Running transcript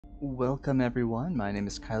Welcome everyone, my name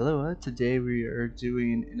is Kaycee. Today we are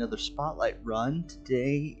doing another spotlight run.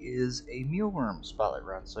 Today is a mealworm spotlight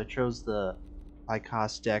run, so I chose the high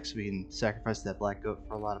cost deck so we can sacrifice that black goat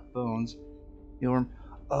for a lot of bones. Mealworm,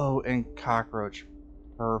 oh, and cockroach,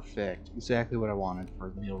 perfect, exactly what I wanted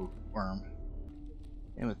for mealworm.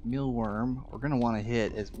 And with mealworm, we're going to want to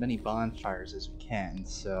hit as many bonfires as we can,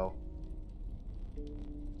 so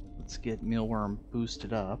let's get mealworm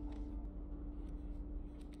boosted up.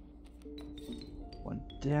 One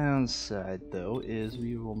downside, though, is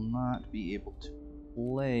we will not be able to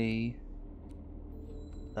play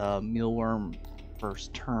Mealworm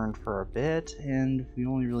first turn for a bit, and we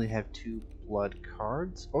only really have 2 blood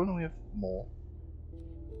cards. Oh no, we have Mole.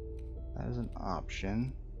 That is an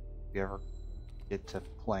option if we ever get to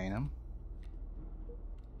playing them.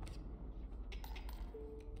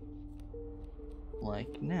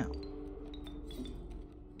 Like now.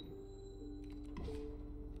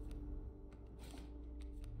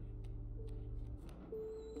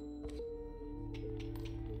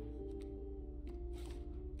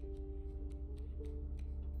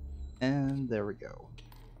 And there we go.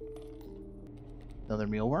 Another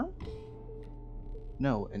mealworm?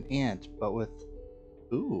 No, an ant, but with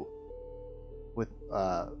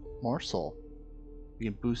morsel. We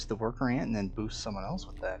can boost the worker ant and then boost someone else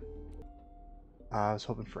with that. I was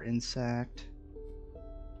hoping for insect.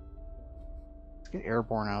 Let's get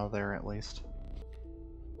airborne out of there at least.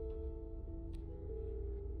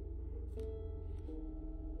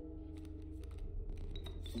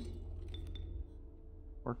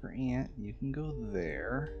 Worker ant, you can go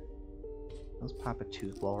there. Let's pop a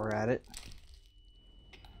tooth while we're at it.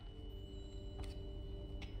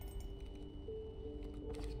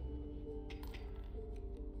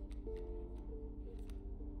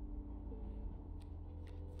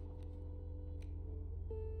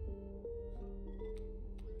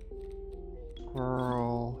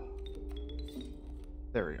 Squirrel.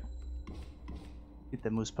 There we go. Get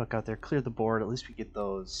that moose puck out there, clear the board. At least we get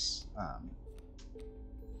those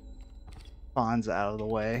spawns out of the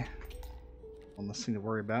way. One less thing to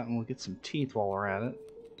worry about, and we'll get some teeth while we're at it.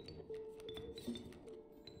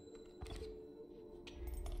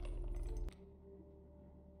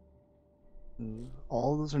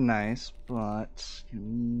 All of those are nice, but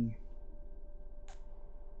can we...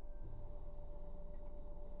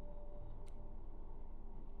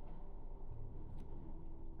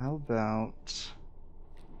 How about...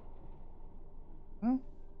 Well,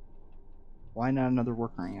 why not another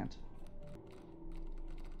worker ant?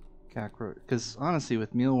 Cockroach. Because honestly,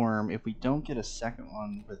 with mealworm, if we don't get a second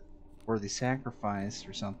one with worthy sacrifice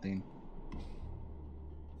or something,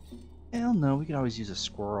 hell no, we could always use a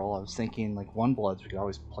squirrel. I was thinking like 1-bloods, we could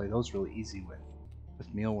always play those really easy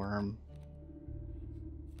with mealworm.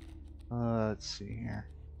 Let's see here.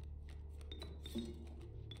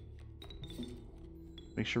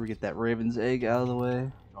 Make sure we get that raven's egg out of the way.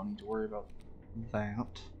 Don't need to worry about that.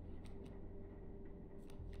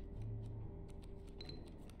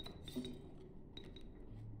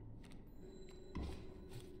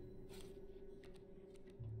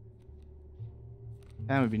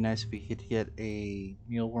 That would be nice if we could get a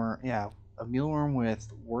mealworm. Yeah, a mealworm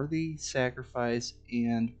with worthy sacrifice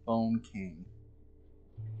and bone king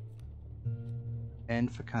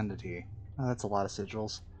and fecundity. Oh, that's a lot of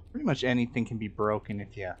sigils. Pretty much anything can be broken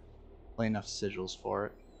if you play enough sigils for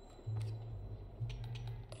it.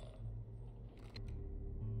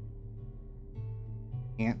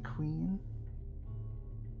 Ant Queen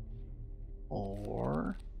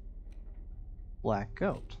or Black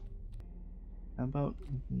Goat. How about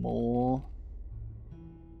Mole?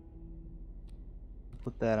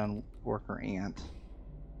 Put that on worker ant.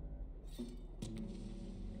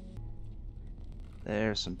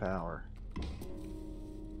 There's some power.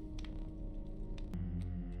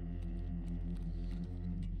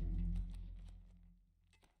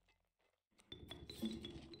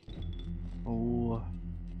 Oh,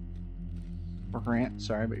 worker ant,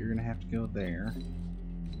 sorry, but you're gonna have to go there.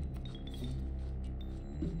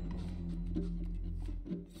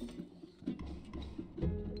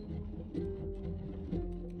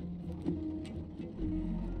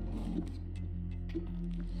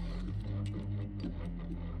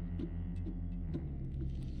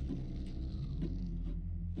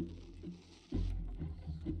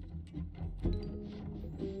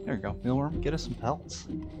 There we go, mealworm, get us some pelts.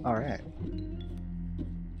 Alright.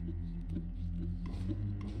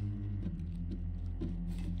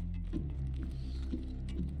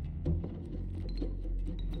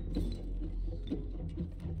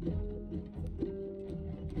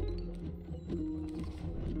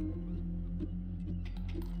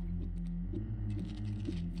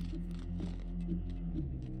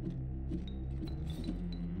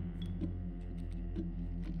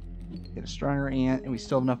 stronger ant, and we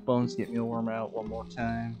still have enough bones to get Mealworm out one more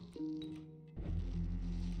time.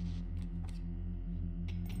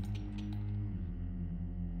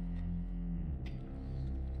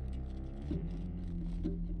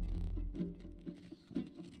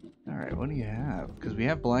 Alright, what do you have? Because we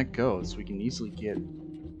have black goats, we can easily get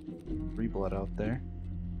 3 blood out there.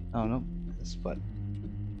 Oh no, this, but...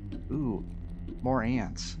 Ooh, more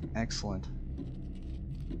ants. Excellent.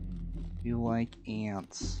 You like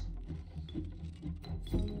ants.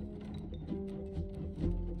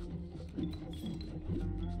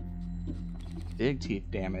 Big teeth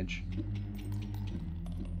damage.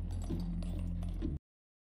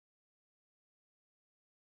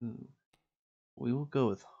 Ooh. We will go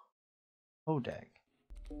with Hodag.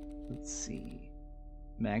 Let's see.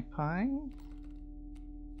 Magpie?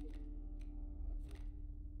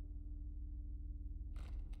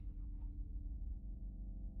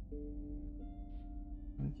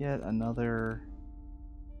 We get another...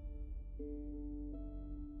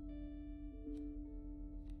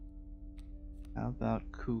 How about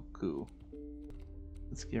Cuckoo?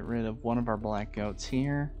 Let's get rid of one of our black goats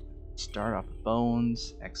here. Start off with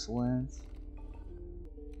bones. Excellent.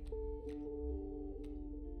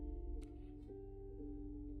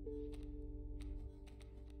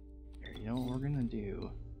 Here, you know what we're gonna do?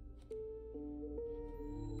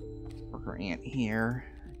 Worker ant here.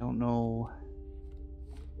 I don't know.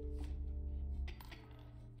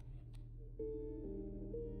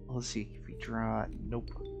 Let's see if we draw. Nope.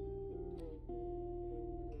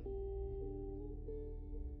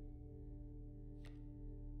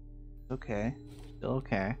 Okay. Still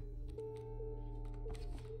okay.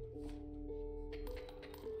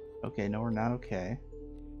 Okay, no, we're not okay.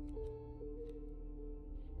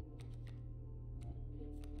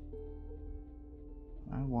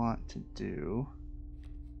 I want to do...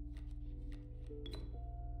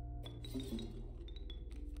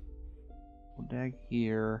 We'll dig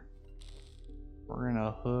here. We're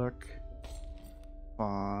gonna hook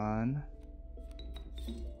on...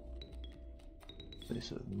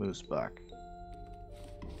 This is moose buck.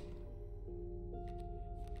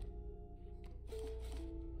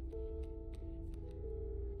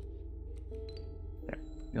 There.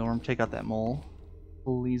 Mealworm, take out that mole.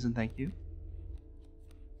 Please and thank you.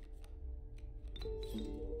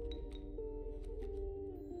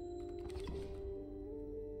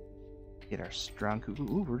 Get our strong cuckoo.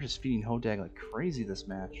 Ooh, we're just feeding Hodag like crazy this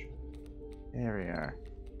match. There we are.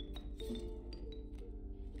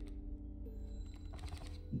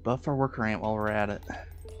 Buff our worker ant while we're at it.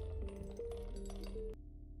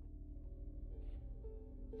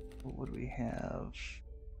 What would we have?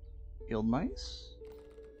 Field mice?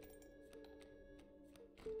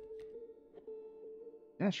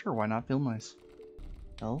 Yeah, sure, why not field mice?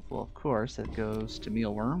 Health, well, of course, that goes to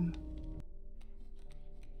Mealworm.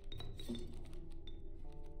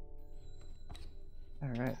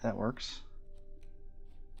 Alright, that works.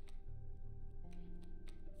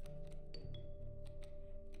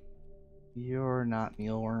 You're not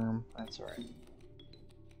Mealworm. That's alright.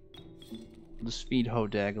 We'll just feed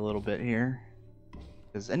Hodag a little bit here.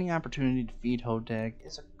 Because any opportunity to feed Hodag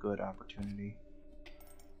is a good opportunity.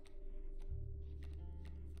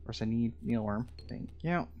 Of course, I need Mealworm. Thank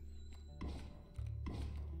you.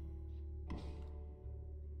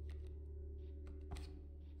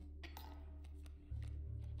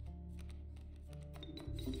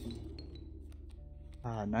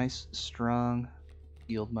 Nice, strong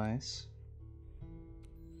field mice.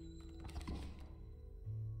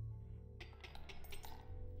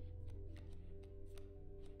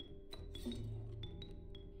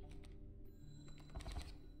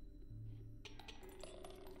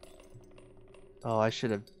 Oh, I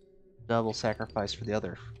should have double sacrificed for the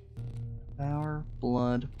other. Power,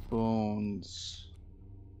 blood, bones.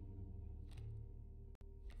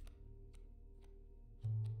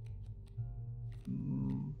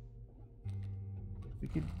 We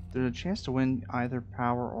could. There's a chance to win either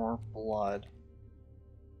power or blood.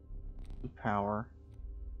 Power.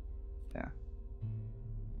 Yeah.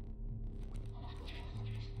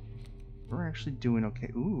 We're actually doing okay.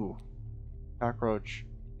 Ooh. Cockroach.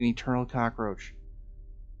 An eternal cockroach.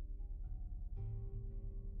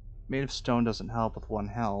 Made of stone doesn't help with 1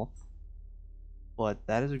 health. But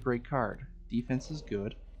that is a great card. Defense is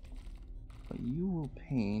good. What you will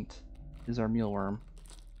paint is our Mealworm.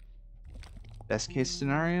 Best case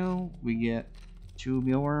scenario, we get 2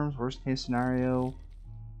 Mealworms. Worst case scenario,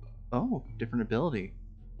 oh, different ability.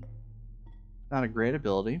 Not a great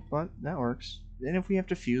ability, but that works. And if we have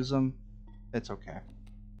to fuse them, it's okay.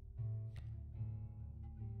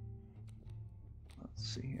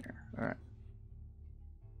 Let's see here. Alright.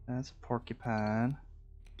 That's a porcupine.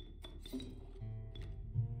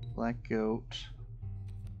 Black goat.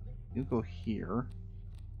 You go here.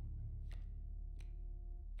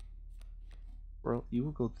 Well, you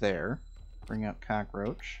will go there. Bring out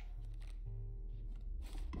cockroach.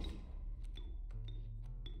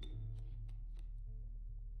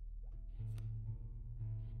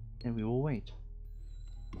 And we will wait.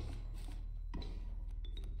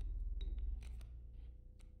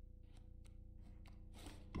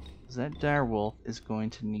 That direwolf is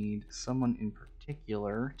going to need someone in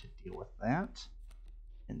particular to deal with that.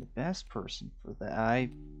 And the best person for that,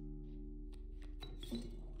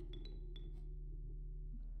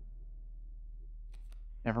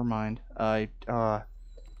 never mind. I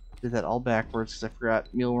did that all backwards because I forgot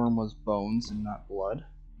Mealworm was bones and not blood.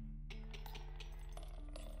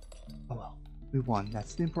 Oh well, we won.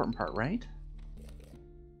 That's the important part, right?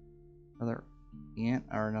 Another ant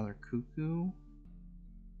or another cuckoo?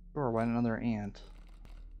 Sure, why not another ant?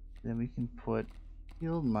 Then we can put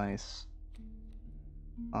field mice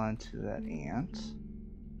onto that ant.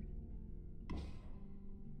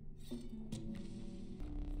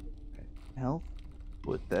 Health.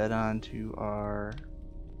 Put that onto our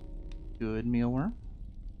good mealworm.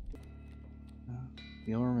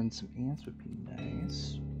 Mealworm and some ants would be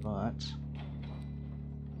nice, but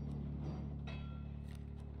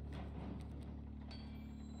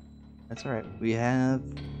that's alright. We have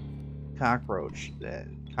cockroach. That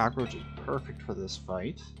cockroach is perfect for this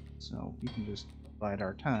fight, so we can just bide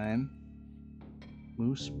our time.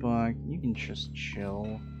 Moose bug, you can just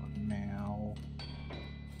chill for now,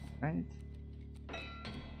 right?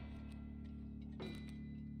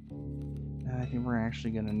 I think we're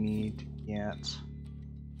actually gonna need to get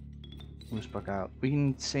moose bug out. We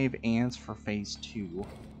can save ants for phase 2.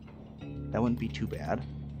 That wouldn't be too bad.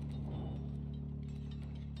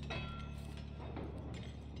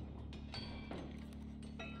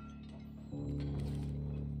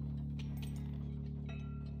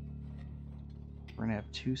 We're gonna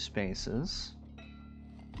have 2 spaces.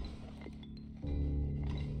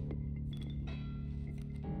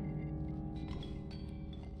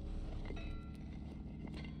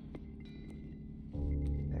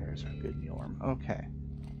 There's our good mealworm. Okay.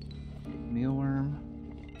 Mealworm.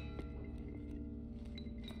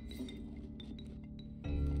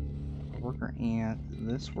 Worker ant.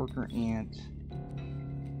 This worker ant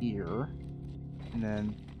here. And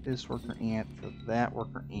then this worker ant for that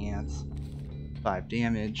worker ant. 5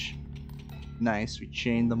 damage. Nice, we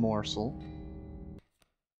chained the morsel.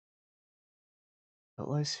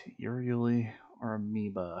 Lice, Uruli, or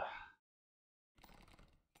amoeba.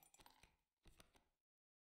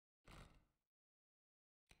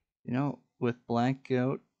 You know, with black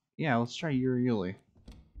goat, yeah, let's try Uruli.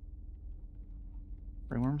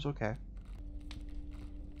 Ringworm's okay.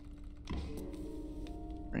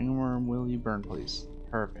 Ringworm, will you burn, please?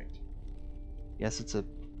 Perfect. Yes, it's a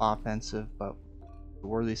offensive, but a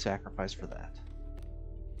worthy sacrifice for that.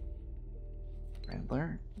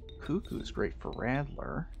 Rattler. Cuckoo is great for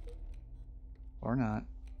Rattler. Or not.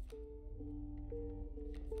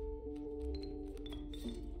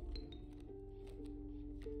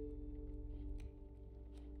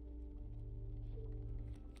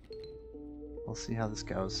 We'll see how this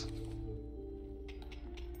goes.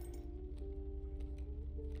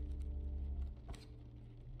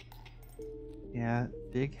 Yeah,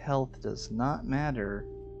 big health does not matter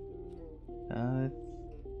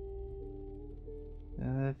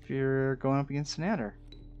if you're going up against an adder.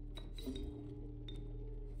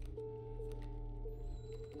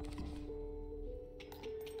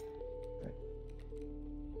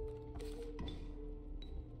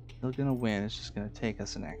 Still gonna win, it's just gonna take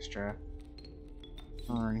us an extra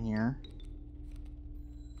turn here.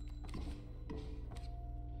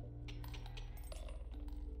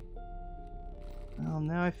 Well,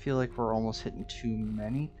 now I feel like we're almost hitting too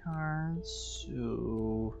many cards,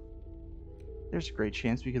 so there's a great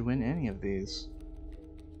chance we could win any of these.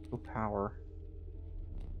 Go power.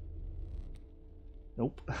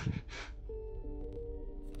 Nope.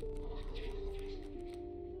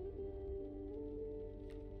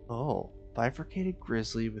 Oh, bifurcated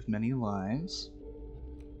grizzly with many lives.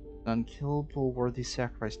 Unkillable worthy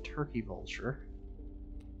sacrifice turkey vulture.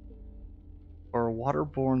 Or a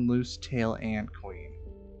waterborne loose tail ant queen.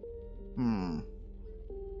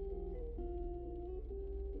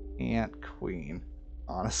 Ant queen,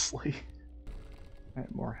 honestly.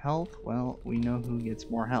 Alright, more health. Well, we know who gets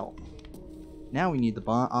more health. Now we need the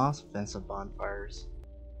offensive bonfires.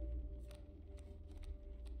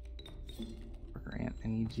 Worker ant, I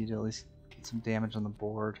need you to at least get some damage on the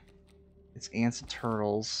board. It's ants and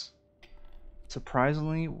turtles.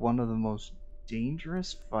 surprisingly one of the most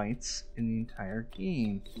dangerous fights in the entire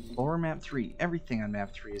game. Lower map 3, everything on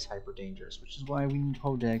map 3 is hyper dangerous, which is why we need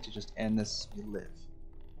Hodag to just end this as we live.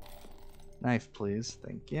 Knife, please.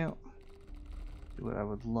 Thank you. What I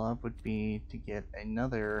would love would be to get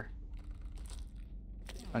another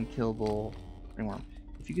unkillable ringworm.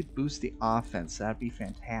 If you could boost the offense, that'd be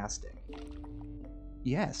fantastic.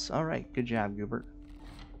 Yes, alright, good job, Goobert.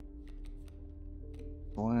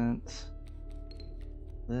 Excellent.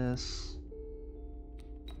 This.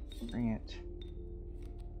 Bring it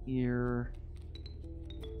here.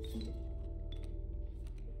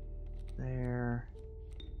 There.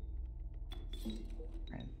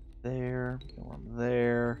 And there. One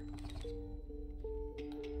there.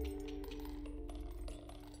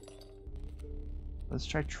 Let's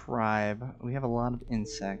try tribe. We have a lot of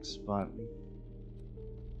insects, but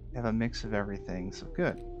we have a mix of everything, so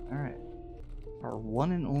good. Alright. Our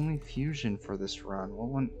one and only fusion for this run. What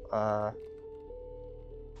one?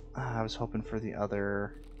 I was hoping for the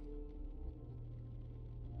other.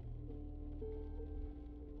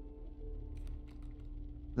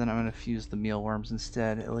 Then I'm gonna fuse the mealworms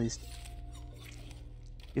instead. At least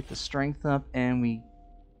get the strength up, and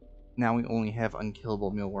now we only have unkillable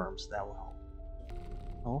mealworms. That will help.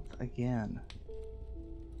 Health again.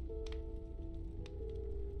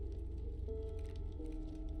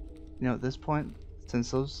 You know, at this point,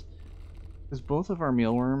 because both of our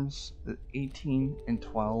mealworms, 18 and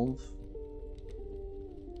 12,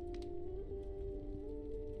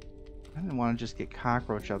 I didn't want to just get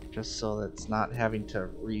cockroach up just so that it's not having to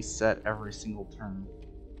reset every single turn.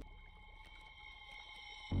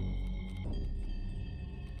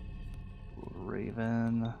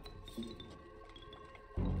 Raven.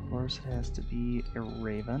 Of course it has to be a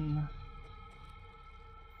raven.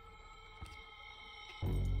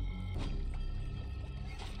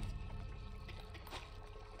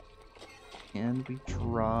 And we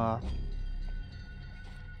draw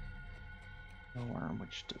a worm,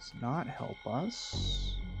 which does not help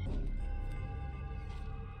us.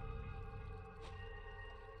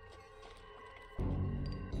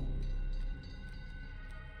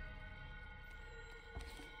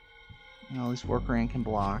 Well, at least Worker Ant can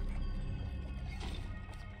block.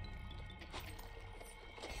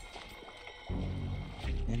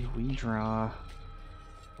 And we draw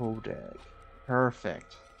Hodag.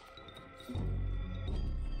 Perfect.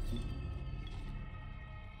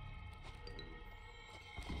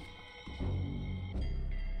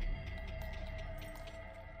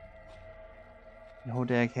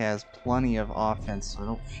 Hodag has plenty of offense, so I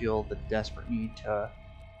don't feel the desperate need to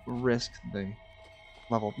risk the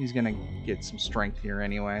level. He's gonna get some strength here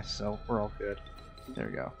anyway, so we're all good. There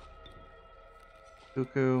we go.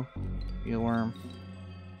 Cuckoo, Mealworm,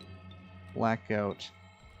 Black Goat,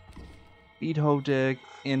 beat Hodag,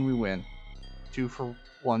 and we win. 2 for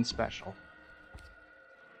 1 special.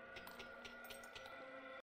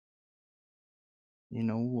 You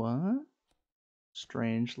know what?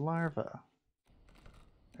 Strange larva.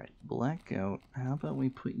 Alright, Black Goat, how about we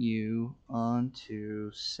put you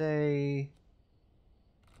onto, say,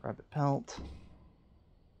 Rabbit Pelt.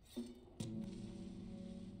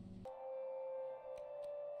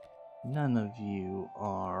 None of you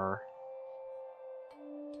are,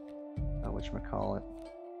 whatchamacallit,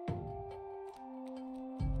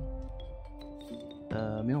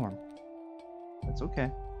 Mealworm. That's okay.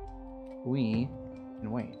 We can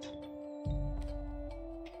wait.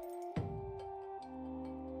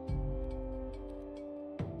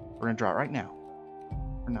 We're gonna draw it right now.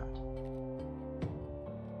 Or not.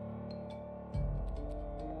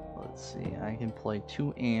 Let's see, I can play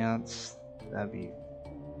 2 ants. That'd be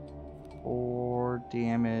 4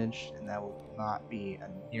 damage, and that will not be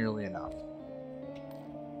nearly enough.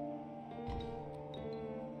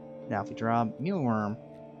 Now, if we draw Mealworm,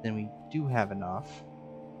 then we do have enough.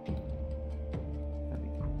 That'd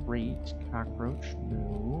be great. Cockroach,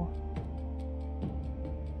 no.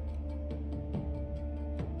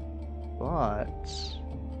 But...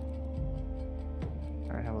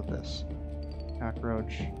 alright, how about this?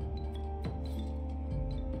 Cockroach.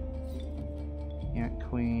 Ant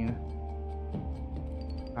Queen.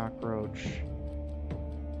 Cockroach.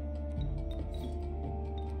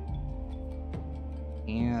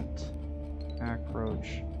 Ant.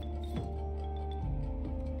 Cockroach.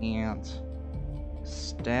 Ant.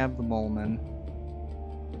 Stab the Moleman.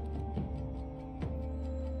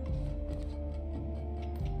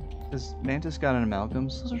 Because Mantis got an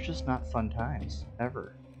Amalgams, those are just not fun times,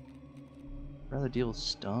 ever. I'd rather deal with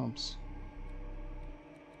stumps.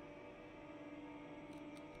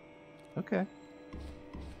 Okay.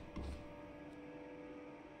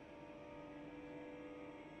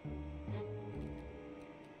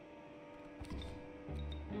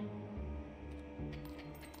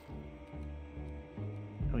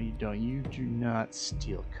 don't you do not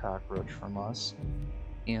steal cockroach from us.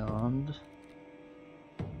 And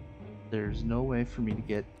there's no way for me to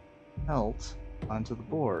get pelt onto the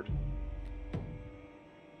board.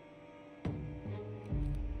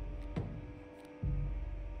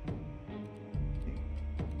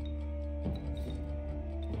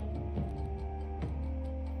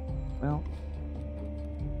 Well,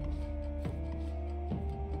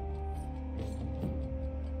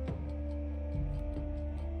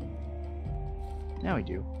 now we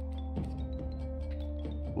do.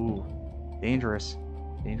 Ooh, dangerous.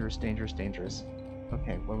 Dangerous, dangerous, dangerous.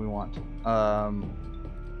 Okay, what do we want?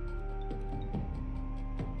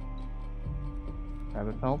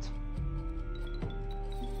 Rabbit pelt.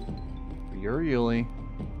 For your Yuli.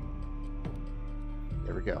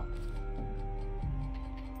 There we go.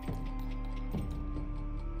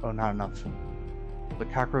 Oh, not enough. The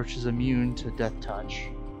cockroach is immune to death touch.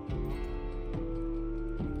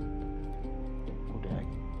 Oh, dag.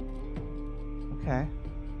 Okay.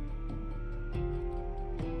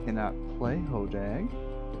 Cannot play Hodag.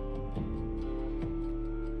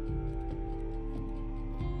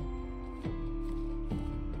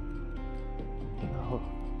 Oh.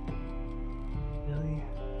 Really?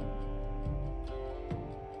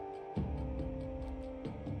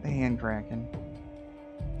 The hand Kraken.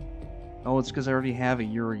 Oh, it's because I already have a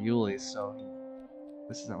Yuli, so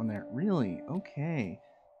this is that one there. Really? Okay.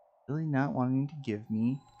 Really not wanting to give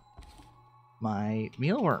me my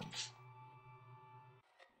mealworms.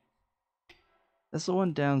 That's the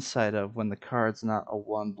one downside of when the card's not a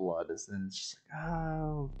 1-blood, is then it's just like,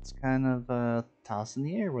 oh, it's kind of tossed in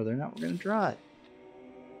the air whether or not we're going to draw it.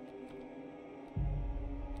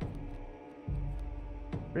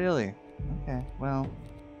 Really? Okay, well,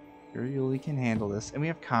 your Yuli can handle this. And we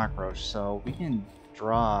have Cockroach, so we can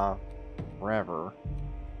draw forever.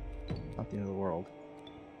 Not the end of the world.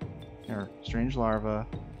 Here, Strange Larva.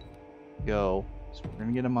 Go. So we're going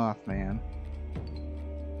to get a Mothman.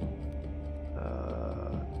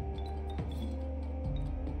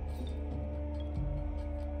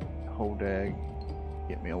 Hodag.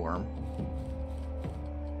 Get Mealworm.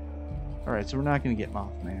 Alright, so we're not going to get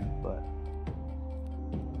Mothman, but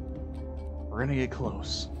we're going to get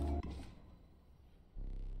close.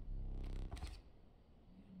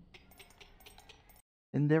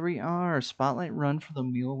 And there we are, Spotlight run for the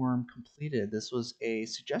Mealworm completed. This was a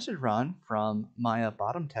suggested run from Maya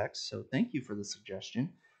Bottom Text, so thank you for the suggestion.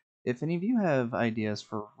 If any of you have ideas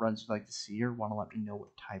for runs you'd like to see or want to let me know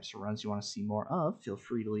what types of runs you want to see more of, feel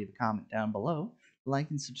free to leave a comment down below,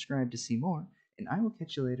 like and subscribe to see more, and I will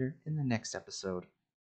catch you later in the next episode.